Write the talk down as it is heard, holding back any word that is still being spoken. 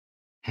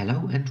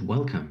Hello and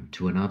welcome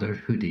to another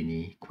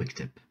Houdini quick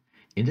tip.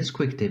 In this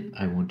quick tip,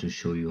 I want to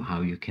show you how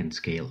you can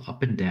scale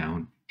up and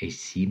down a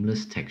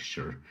seamless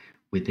texture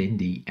within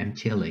the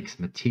MTLX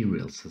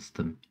Material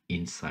system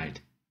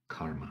inside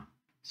Karma.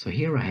 So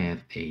here I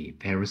have a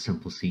very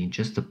simple scene,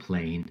 just a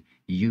plain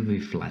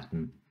UV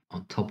flatten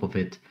on top of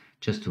it,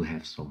 just to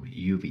have some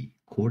UV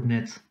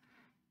coordinates.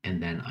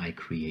 And then I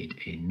create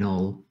a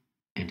null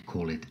and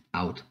call it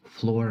out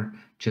floor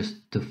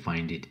just to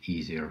find it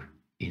easier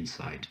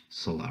inside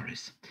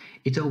Solaris.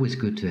 It's always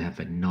good to have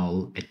a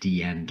null at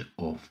the end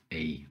of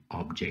a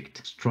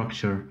object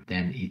structure,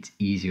 then it's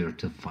easier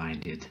to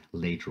find it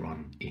later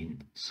on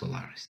in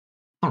Solaris.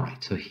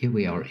 Alright, so here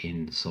we are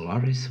in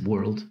Solaris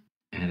world,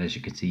 and as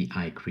you can see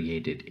I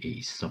created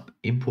a sub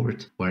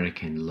import where I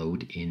can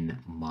load in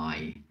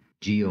my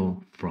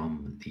geo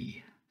from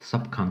the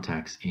sub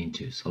contacts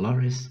into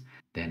Solaris.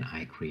 Then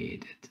I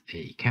created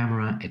a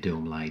camera, a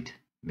dome light,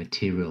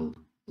 material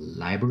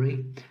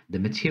library. The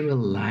material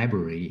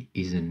library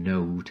is a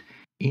node.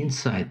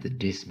 Inside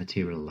this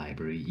material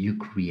library, you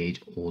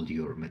create all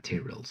your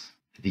materials.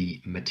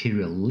 The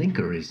material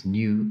linker is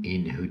new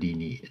in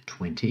Houdini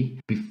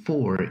 20.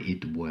 Before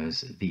it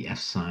was the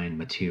assign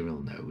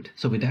material node.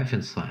 So we dive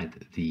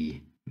inside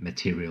the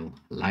material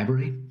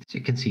library. So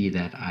you can see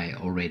that I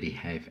already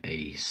have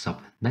a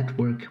sub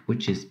network,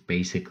 which is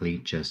basically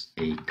just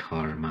a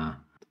Karma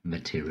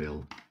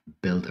material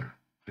builder.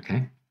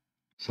 Okay,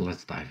 so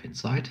let's dive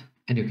inside,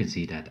 and you can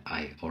see that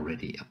I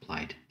already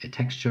applied a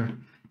texture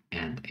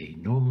and a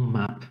normal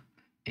map.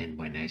 And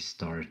when I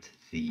start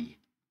the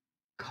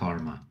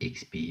Karma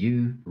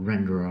XPU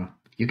renderer,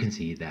 you can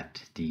see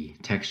that the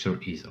texture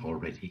is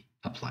already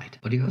applied.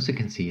 But you also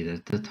can see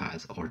that the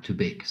tiles are too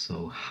big.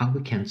 So how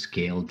we can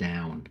scale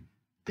down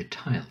the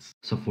tiles?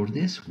 So for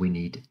this we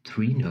need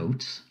 3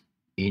 nodes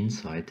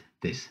inside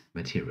this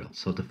material.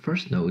 So the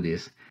first node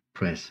is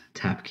press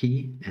tab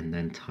key and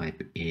then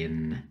type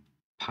in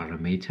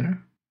parameter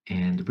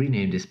and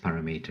rename this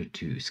parameter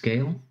to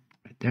scale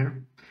right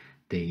there.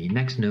 The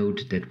next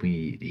node that we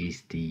need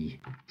is the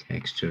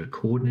texture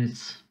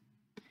coordinates,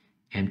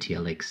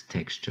 MTLX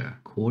texture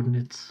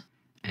coordinates,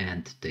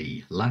 and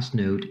the last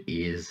node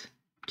is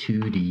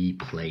 2D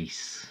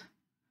place,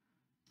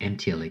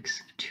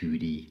 MTLX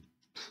 2D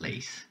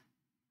place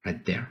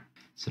right there.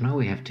 So now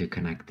we have to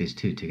connect these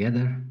two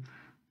together.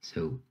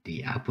 So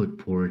the output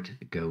port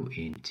go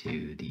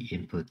into the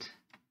input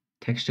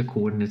texture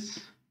coordinates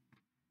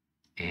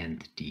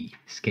and the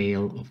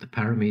scale of the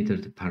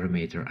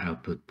parameter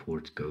output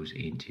port goes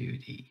into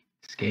the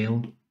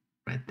scale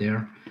right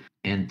there,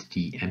 and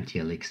the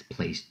MTLX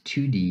place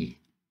 2D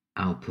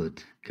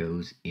output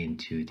goes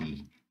into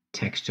the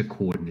texture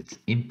coordinates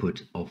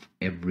input of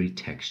every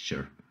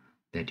texture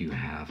that you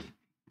have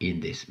in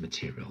this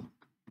material.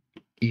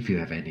 If you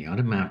have any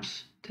other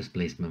maps,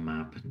 displacement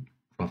map,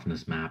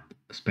 roughness map,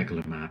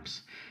 specular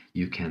maps,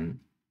 you can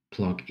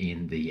plug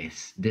in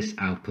this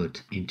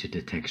output into the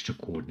texture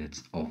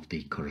coordinates of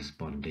the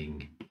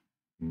corresponding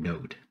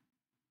node.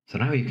 So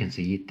now you can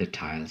see the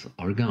tiles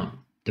are gone.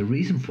 The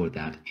reason for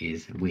that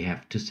is we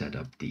have to set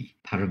up the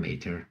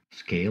parameter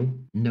scale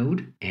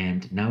node,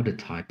 and now the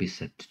type is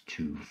set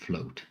to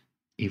float.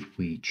 If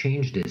we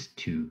change this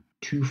to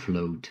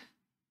toFloat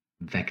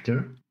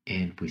vector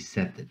and we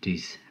set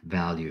these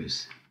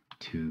values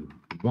to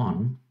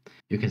 1,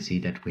 you can see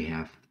that we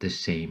have the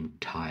same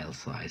tile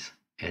size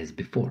as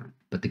before.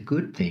 But the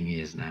good thing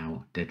is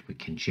now that we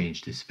can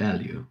change this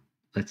value.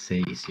 Let's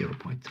say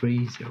 0.3,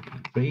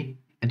 0.3,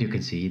 and you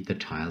can see the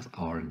tiles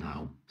are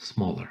now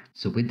smaller.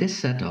 So with this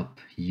setup,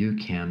 you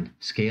can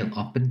scale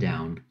up and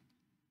down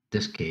the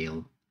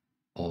scale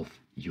of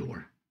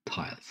your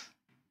tiles.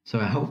 So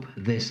I hope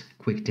this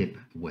quick tip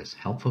was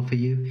helpful for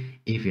you.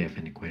 If you have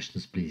any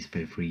questions, please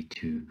feel free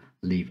to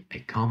leave a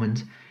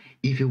comment.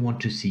 If you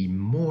want to see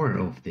more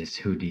of this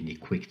Houdini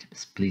quick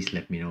tips, please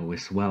let me know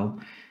as well,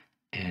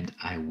 and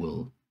I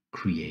will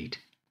create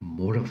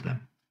more of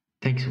them.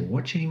 Thanks for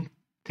watching,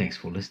 thanks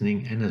for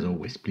listening, and as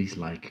always, please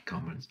like,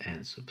 comment,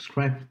 and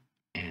subscribe.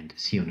 And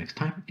see you next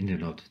time in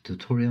another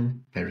tutorial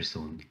very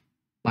soon.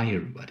 Bye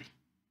everybody.